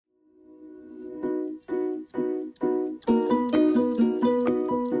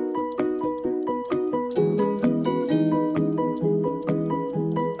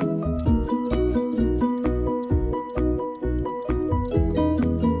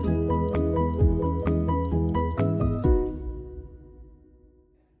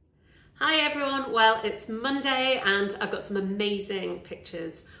Well, it's Monday and I've got some amazing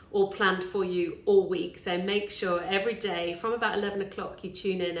pictures all planned for you all week. So make sure every day from about 11 o'clock you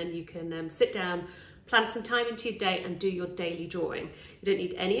tune in and you can sit down, plan some time into your day and do your daily drawing. You don't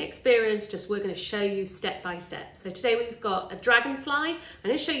need any experience, just we're going to show you step by step. So today we've got a dragonfly. I'm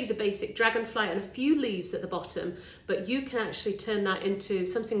going to show you the basic dragonfly and a few leaves at the bottom, but you can actually turn that into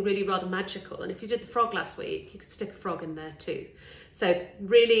something really rather magical. And if you did the frog last week, you could stick a frog in there too. So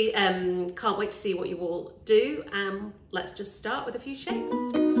really can't wait to see what you all do. Let's just start with a few shapes.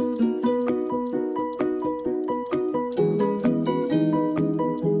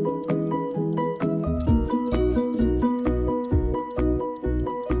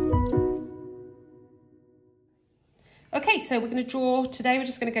 Okay, so we're going to draw today. We're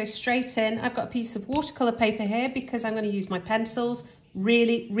just going to go straight in. I've got a piece of watercolour paper here because I'm going to use my pencils.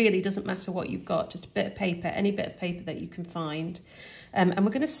 Really doesn't matter what you've got, just a bit of paper, any bit of paper that you can find. And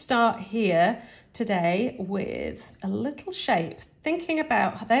we're going to start here today with a little shape. Thinking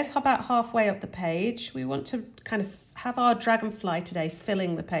about, there's about halfway up the page. We want to kind of have our dragonfly today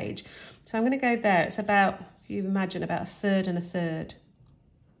filling the page. So I'm going to go there. It's about, if you imagine, about a third and a third,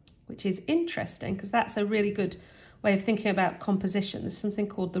 which is interesting because that's a really good way of thinking about composition. There's something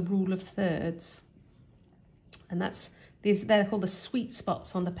called the rule of thirds, and they're called the sweet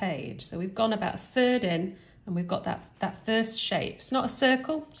spots on the page. So we've gone about a third in and we've got that first shape. It's not a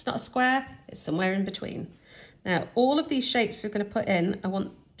circle, it's not a square, it's somewhere in between. Now all of these shapes we're going to put in, I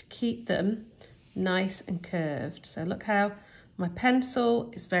want to keep them nice and curved. So look how my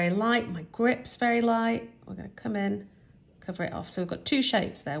pencil is very light, my grip's very light. We're going to come in, cover it off. So we've got two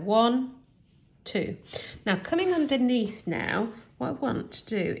shapes there, 1, 2. Now coming underneath now, what I want to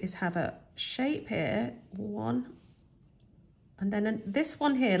do is have a shape here, 1, and then this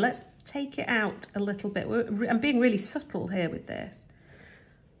one here, let's take it out a little bit. I'm being really subtle here with this.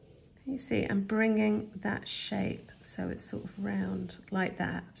 You see, I'm bringing that shape so it's sort of round like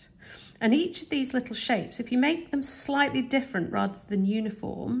that. And each of these little shapes, if you make them slightly different rather than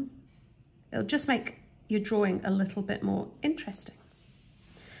uniform, it'll just make your drawing a little bit more interesting.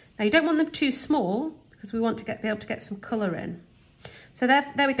 Now you don't want them too small because we want to be able to get some colour in. So there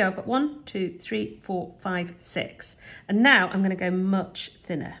we go. I've got 1, 2, 3, 4, 5, 6. And now I'm going to go much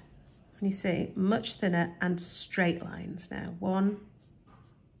thinner. And you see, much thinner and straight lines now. 1,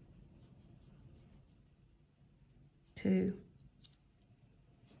 2,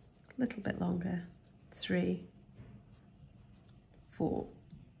 a little bit longer, 3, 4,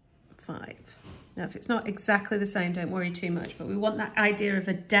 5. Now, if it's not exactly the same, don't worry too much, but we want that idea of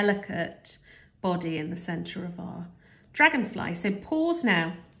a delicate body in the centre of our dragonfly. So pause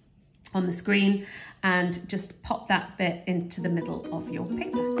now on the screen and just pop that bit into the middle of your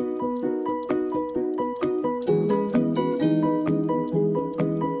paper.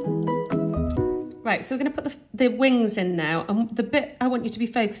 Right, so we're going to put the wings in now, and the bit I want you to be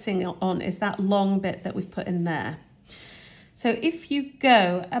focusing on is that long bit that we've put in there. So if you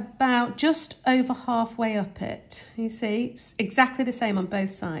go about just over halfway up it, you see, it's exactly the same on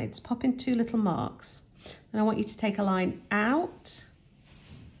both sides. Pop in 2 little marks. And I want you to take a line out,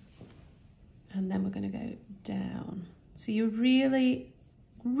 and then we're going to go down. So you're really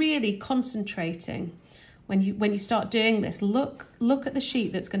concentrating when you start doing this. Look at the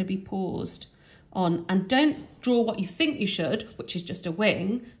sheet that's going to be paused on, and don't draw what you think you should, which is just a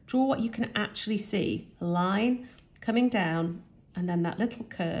wing. Draw what you can actually see. A line coming down, and then that little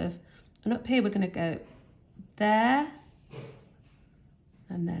curve. And up here we're going to go there,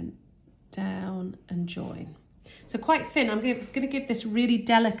 and then down and join. So quite thin. I'm going to give this really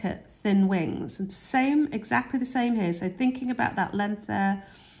delicate thin wings, and exactly the same here. So thinking about that length there,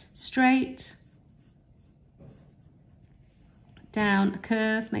 straight, down, a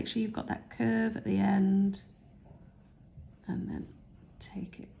curve, make sure you've got that curve at the end, and then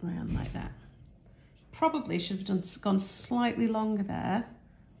take it round like that. Probably should have gone slightly longer there,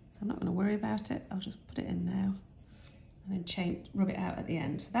 so I'm not going to worry about it. I'll just put it in now. And then rub it out at the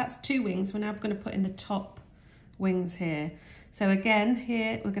end. So that's 2 wings. We're now going to put in the top wings here. So again,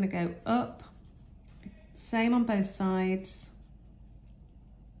 here we're going to go up, same on both sides.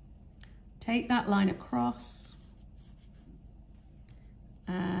 Take that line across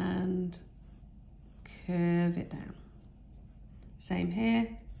and curve it down. Same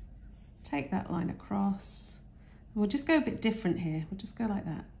here. Take that line across. And we'll just go a bit different here. We'll just go like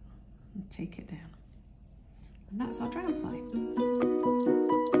that and take it down. And that's our dragonfly.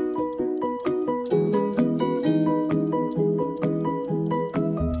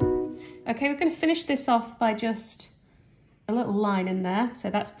 Okay, we're going to finish this off by just a little line in there. So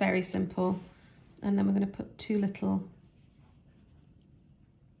that's very simple. And then we're going to put 2 little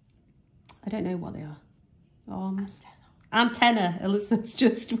I don't know what they are. Arms. Antenna. Elizabeth's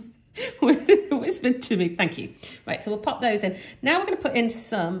just whispered to me. Thank you. Right, so we'll pop those in. Now we're going to put in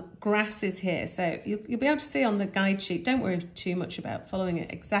some grasses here. So you'll be able to see on the guide sheet. Don't worry too much about following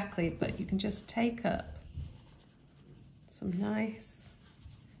it exactly, but you can just take up some nice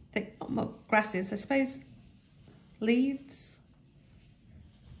thick grasses. I suppose leaves.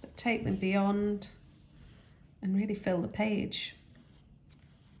 So take them beyond and really fill the page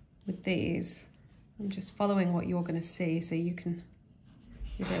with these. I'm just following what you're going to see so you'll be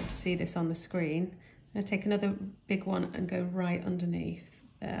able to see this on the screen. I'm going to take another big one and go right underneath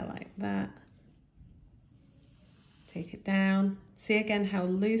there like that. Take it down. See again how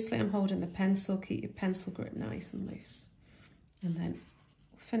loosely I'm holding the pencil. Keep your pencil grip nice and loose. And then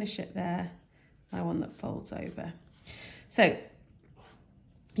finish it there by one that folds over. So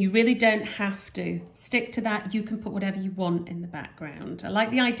you really don't have to stick to that. You can put whatever you want in the background. I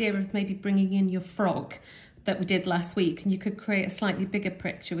like the idea of maybe bringing in your frog that we did last week, and you could create a slightly bigger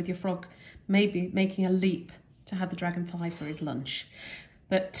picture with your frog maybe making a leap to have the dragonfly for his lunch.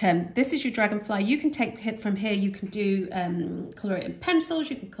 But this is your dragonfly. You can take it from here. You can do colour it in pencils,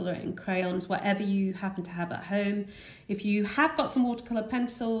 you can colour it in crayons, whatever you happen to have at home. If you have got some watercolour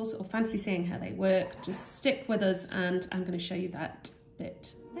pencils or fancy seeing how they work, just stick with us and I'm going to show you that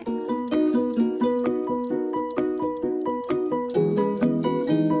bit next.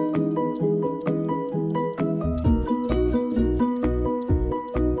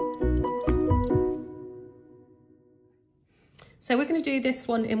 So we're going to do this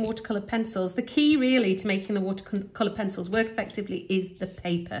one in watercolour pencils. The key really to making the watercolour pencils work effectively is the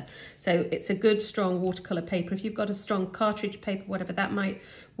paper. So it's a good strong watercolour paper. If you've got a strong cartridge paper, whatever, that might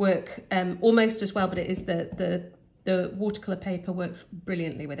work almost as well, but it is the watercolour paper works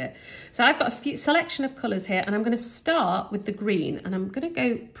brilliantly with it. So I've got a selection of colours here, and I'm going to start with the green, and I'm going to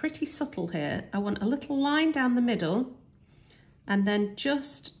go pretty subtle here. I want a little line down the middle and then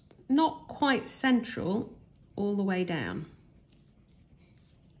just not quite central all the way down.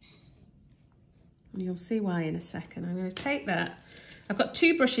 And you'll see why in a second. I'm going to take that. I've got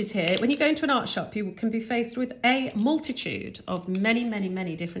two brushes here. When you go into an art shop, you can be faced with a multitude of many, many,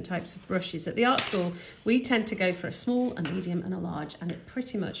 many different types of brushes. At the art school, we tend to go for a small, a medium and a large, and it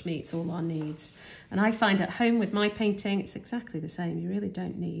pretty much meets all our needs. And I find at home with my painting, it's exactly the same. You really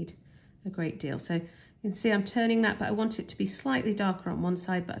don't need a great deal. So you can see I'm turning that, but I want it to be slightly darker on one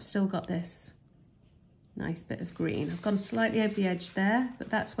side, but I've still got this nice bit of green. I've gone slightly over the edge there, but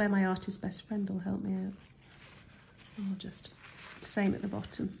that's where my artist best friend will help me out. And I'll just same at the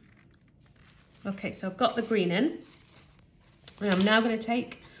bottom. Okay, so I've got the green in, and I'm now going to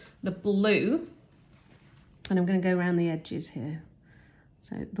take the blue and I'm going to go around the edges here.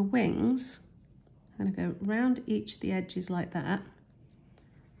 So the wings, I'm going to go around each of the edges like that,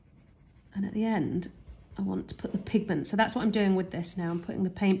 and at the end I want to put the pigment. So that's what I'm doing with this now. I'm putting the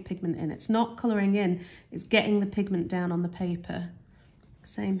paint pigment in. It's not colouring in, it's getting the pigment down on the paper.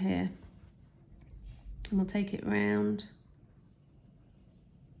 Same here. And we'll take it round.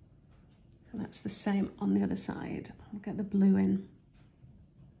 So that's the same on the other side. I'll get the blue in.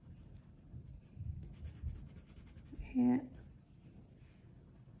 Here.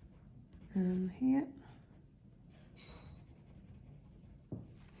 And here.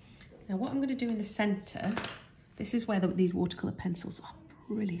 Now what I'm going to do in the centre, this is where these watercolour pencils are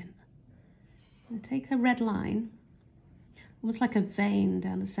brilliant. I'm going to take a red line, almost like a vein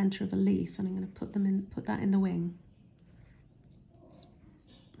down the centre of a leaf, and I'm going to put that in the wing.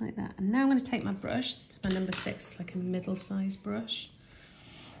 Like that. And now I'm going to take my brush, this is my number 6, like a middle-sized brush.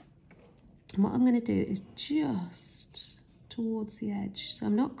 And what I'm going to do is just towards the edge. So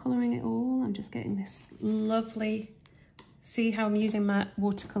I'm not colouring it all, I'm just getting this lovely. See how I'm using my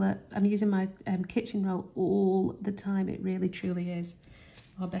watercolour, I'm using my kitchen roll all the time. It really truly is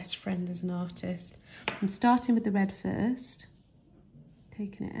our best friend as an artist. I'm starting with the red first,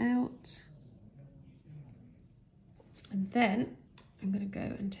 taking it out, and then I'm going to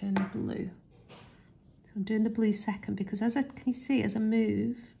go and turn the blue. So I'm doing the blue second because can you see as I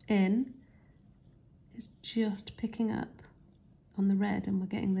move in, it's just picking up on the red and we're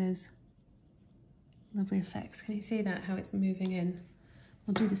getting those lovely effects. Can you see that, how it's moving in?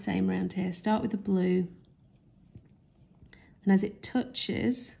 I'll do the same round here. Start with the blue, and as it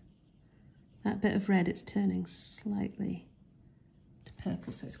touches that bit of red, it's turning slightly to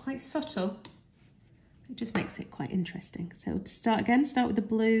purple. So it's quite subtle. It just makes it quite interesting. So to start with the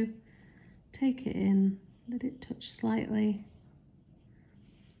blue, take it in, let it touch slightly.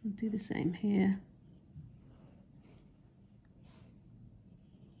 I'll do the same here.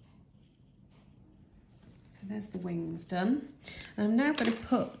 So So there's the wings done. And I'm now going to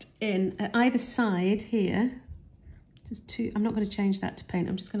put in at either side here, just two, I'm not going to change that to paint,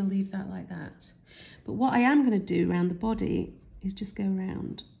 I'm just going to leave that like that. But what I am going to do around the body is just go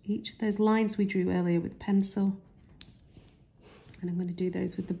around each of those lines we drew earlier with pencil. And I'm going to do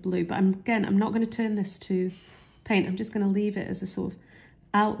those with the blue. But again, I'm not going to turn this to paint. I'm just going to leave it as a sort of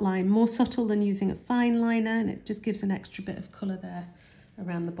outline, more subtle than using a fine liner, and it just gives an extra bit of colour there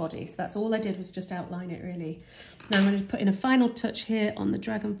around the body. So that's all I did, was just outline it really. Now I'm going to put in a final touch here on the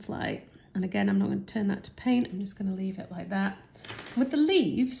dragonfly. And again, I'm not going to turn that to paint. I'm just going to leave it like that. With the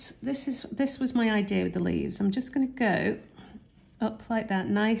leaves, this was my idea with the leaves. I'm just going to go up like that,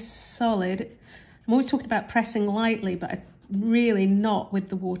 nice, solid. I'm always talking about pressing lightly, but really not with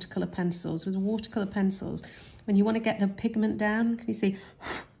the watercolour pencils. With the watercolour pencils, when you want to get the pigment down, can you see,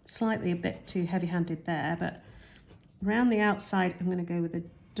 slightly a bit too heavy-handed there, but around the outside, I'm going to go with a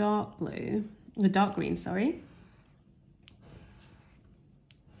dark blue, the dark green, sorry.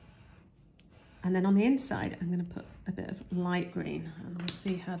 And then on the inside, I'm going to put a bit of light green, and we'll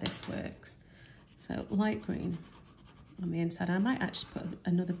see how this works. So light green on the inside. I might actually put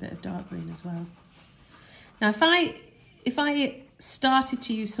another bit of dark green as well. Now, if I started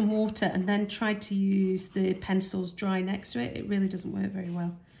to use some water and then tried to use the pencils dry next to it, it really doesn't work very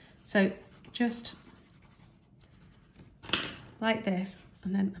well. So just like this,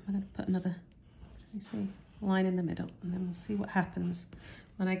 and then I'm going to put another, you see, line in the middle, and then we'll see what happens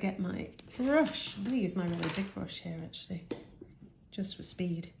when I get my brush. I'm going to use my really big brush here actually, just for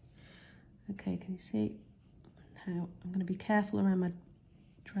speed. Okay, can you see how I'm going to be careful around my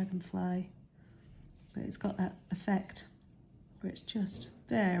dragonfly, but it's got that effect where it's just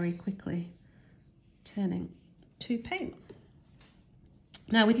very quickly turning to paint.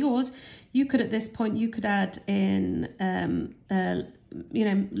 Now with yours, you could at this point, you could add in, you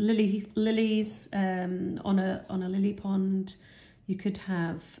know, lilies on a lily pond. You could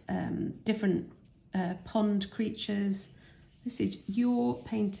have different pond creatures. This is your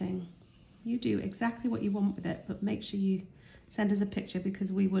painting. You do exactly what you want with it, but make sure you send us a picture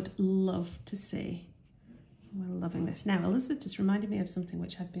because we would love to see. We're loving this. Now, Elizabeth just reminded me of something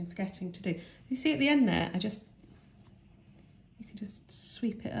which I'd been forgetting to do. You see at the end there, you can just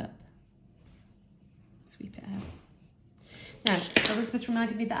sweep it up. Sweep it out. Now, Elizabeth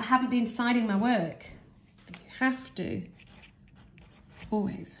reminded me that I haven't been signing my work. And you have to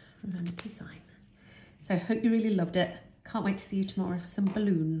always remember to sign. So I hope you really loved it. Can't wait to see you tomorrow for some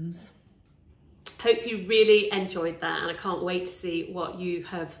balloons. Hope you really enjoyed that, and I can't wait to see what you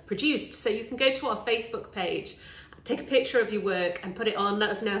have produced. So you can go to our Facebook page, take a picture of your work and put it on,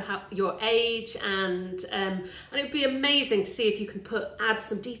 let us know your age, and it would be amazing to see if you can add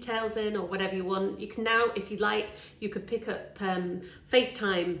some details in or whatever you want. You can now, if you like, you could pick up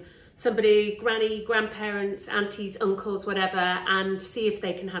FaceTime somebody, granny, grandparents, aunties, uncles, whatever, and see if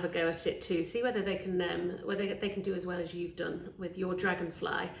they can have a go at it too. See whether they can do as well as you've done with your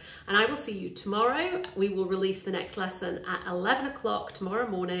dragonfly. And I will see you tomorrow. We will release the next lesson at 11 o'clock tomorrow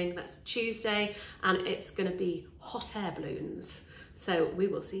morning. That's Tuesday, and it's going to be hot air balloons. So we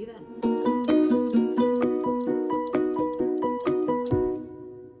will see you then.